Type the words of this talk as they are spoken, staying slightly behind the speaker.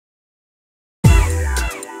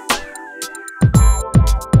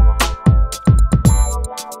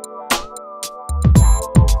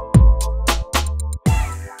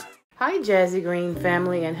Jazigreen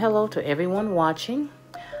family, and hello to everyone watching.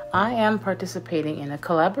 I am participating in a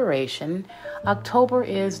collaboration. October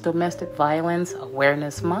is Domestic Violence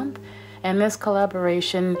Awareness Month, and this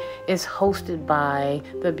collaboration is hosted by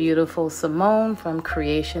the beautiful Simone from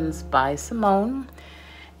Creations By Simone.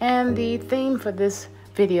 And the theme for this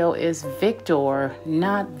video is Victor,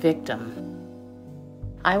 Not Victim.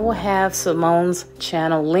 I will have Simone's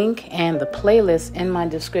channel link and the playlist in my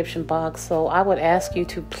description box, so I would ask you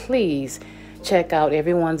to please check out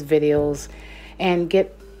everyone's videos and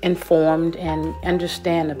get informed and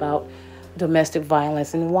understand about domestic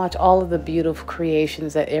violence and watch all of the beautiful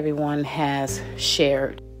creations that everyone has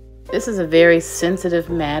shared. This is a very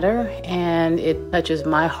sensitive matter and it touches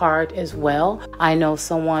my heart as well. I know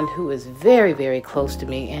someone who is very, very close to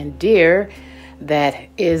me and dear that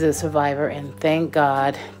is a survivor, and thank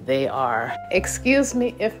God they are. Excuse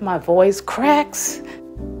me if my voice cracks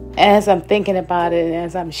as I'm thinking about it and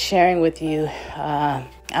as I'm sharing with you.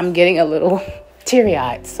 I'm getting a little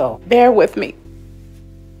teary-eyed, so bear with me.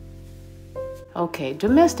 Okay,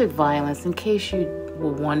 domestic violence, in case you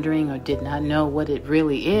were wondering or did not know what it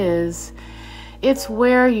really is, it's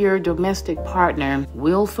where your domestic partner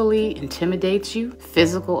willfully intimidates you,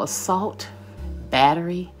 physical assault,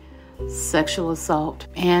 battery, sexual assault,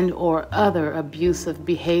 and or other abusive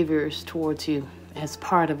behaviors towards you as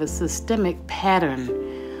part of a systemic pattern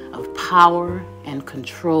of power and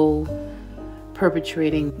control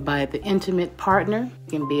perpetrating by the intimate partner. It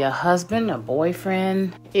can be a husband, a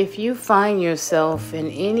boyfriend. If you find yourself in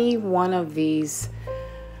any one of these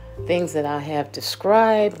things that I have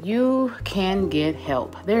described, you can get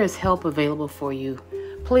help. There is help available for you.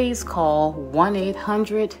 Please call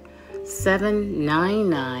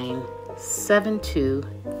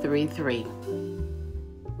 1-800-799-7233.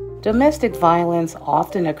 Domestic violence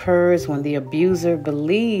often occurs when the abuser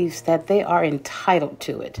believes that they are entitled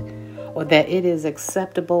to it, or that it is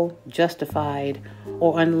acceptable, justified,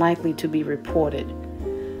 or unlikely to be reported.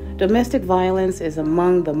 Domestic violence is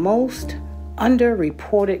among the most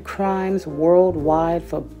underreported crimes worldwide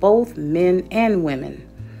for both men and women.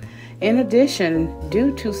 In addition,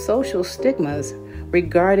 due to social stigmas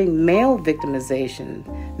regarding male victimization,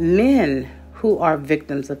 men who are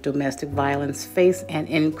victims of domestic violence face an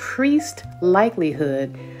increased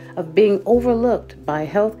likelihood of being overlooked by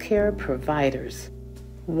healthcare providers.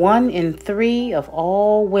 1 in 3 of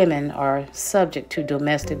all women are subject to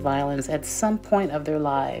domestic violence at some point of their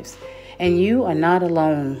lives, and you are not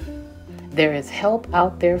alone. There is help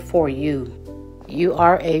out there for you. You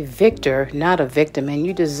are a victor, not a victim, and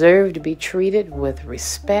you deserve to be treated with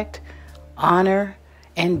respect, honor,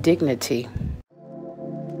 and dignity.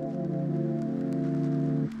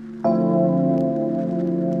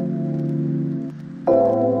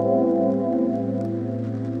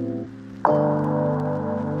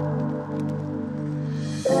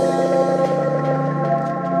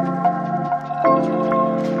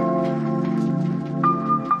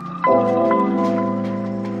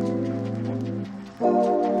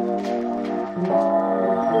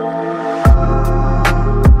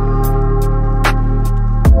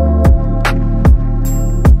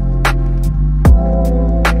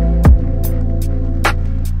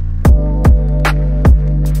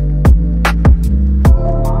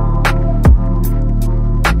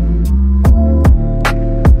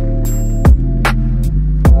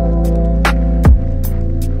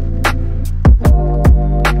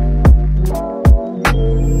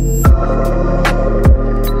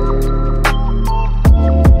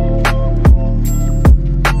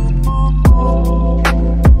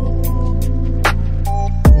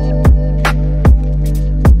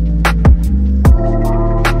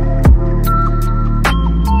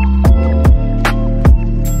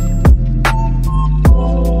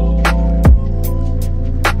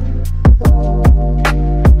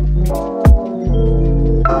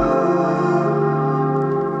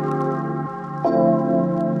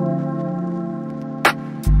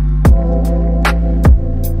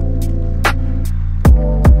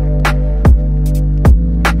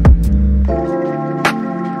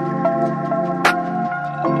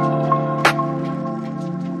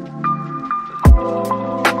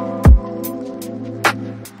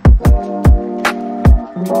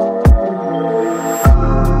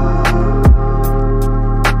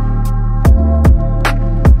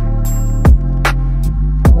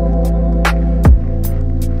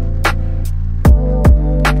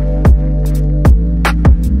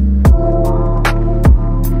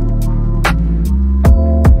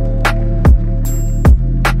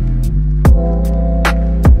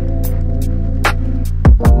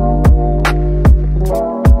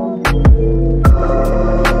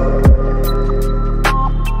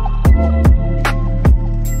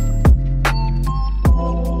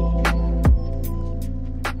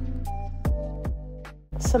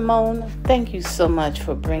 Simone, thank you so much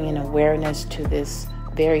for bringing awareness to this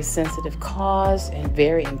very sensitive cause and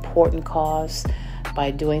very important cause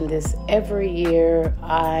by doing this every year.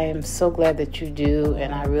 I'm so glad that you do,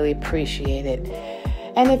 and I really appreciate it.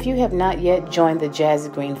 And if you have not yet joined the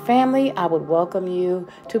Jazigreen family, I would welcome you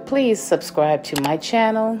to please subscribe to my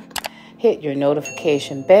channel. Hit your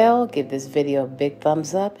notification bell, give this video a big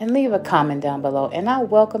thumbs up, and leave a comment down below. And I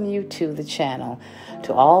welcome you to the channel.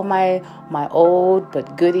 To all my old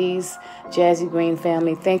but goodies, Jazigreen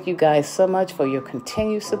family, thank you guys so much for your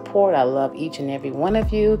continued support. I love each and every one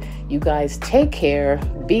of you. You guys take care,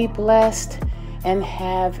 be blessed, and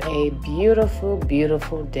have a beautiful,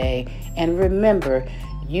 beautiful day. And remember,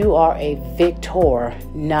 you are a victor,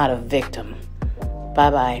 not a victim.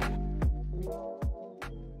 Bye-bye.